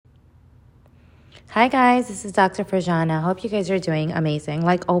Hi guys, this is Dr. Farjana. Hope you guys are doing amazing.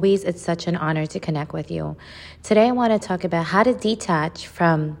 Like always, it's such an honor to connect with you. Today I want to talk about how to detach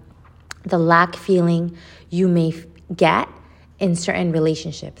from the lack feeling you may get in certain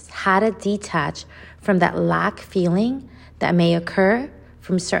relationships. How to detach from that lack feeling that may occur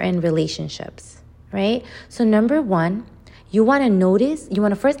from certain relationships, right? So number one, you want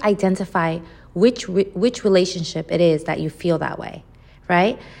to first identify which relationship it is that you feel that way,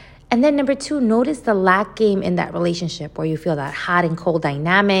 right? And then number two, notice the lack game in that relationship where you feel that hot and cold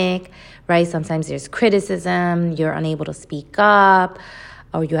dynamic, right? Sometimes there's criticism, you're unable to speak up,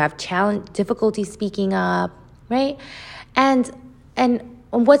 or you have difficulty speaking up, right? And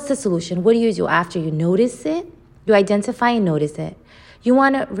what's the solution? What do you do after you notice it? You identify and notice it. You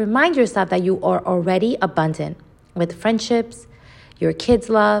want to remind yourself that you are already abundant with friendships, your kids'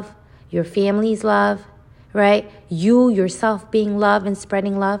 love, your family's love, right? You yourself being love and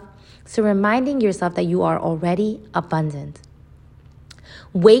spreading love. So reminding yourself that you are already abundant.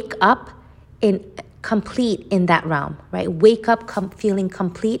 Wake up complete in that realm, right? Wake up feeling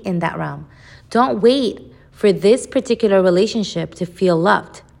complete in that realm. Don't wait for this particular relationship to feel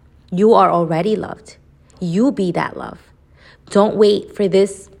loved. You are already loved. You be that love. Don't wait for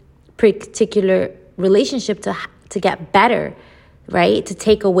this particular relationship to get better, right? To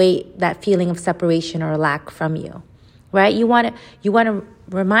take away that feeling of separation or lack from you, right? You want to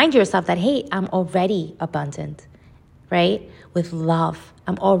remind yourself that, hey, I'm already abundant, right? With love.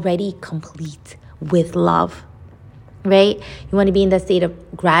 I'm already complete with love, right? You want to be in that state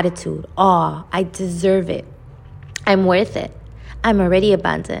of gratitude. Oh, I deserve it. I'm worth it. I'm already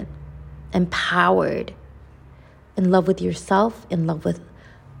abundant, empowered, in love with yourself, in love with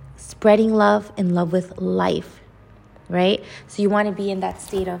spreading love, in love with life, right? So you want to be in that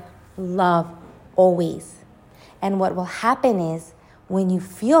state of love always. And what will happen is when you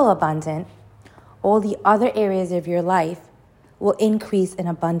feel abundant, all the other areas of your life will increase in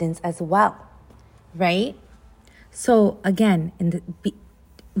abundance as well, right? So again,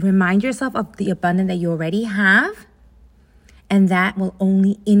 remind yourself of the abundance that you already have, and that will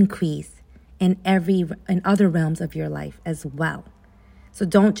only increase in other realms of your life as well. So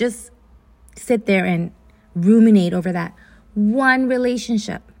don't just sit there and ruminate over that one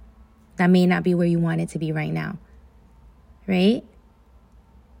relationship that may not be where you want it to be right now, right?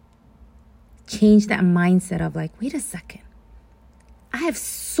 Change that mindset of like, wait a second. I have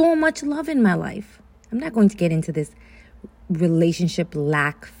so much love in my life. I'm not going to get into this relationship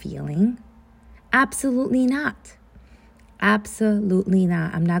lack feeling. Absolutely not. Absolutely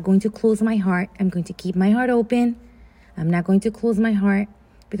not. I'm not going to close my heart. I'm going to keep my heart open. I'm not going to close my heart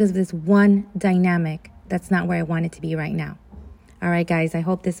because of this one dynamic that's not where I want it to be right now. All right, guys, I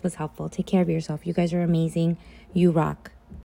hope this was helpful. Take care of yourself. You guys are amazing. You rock.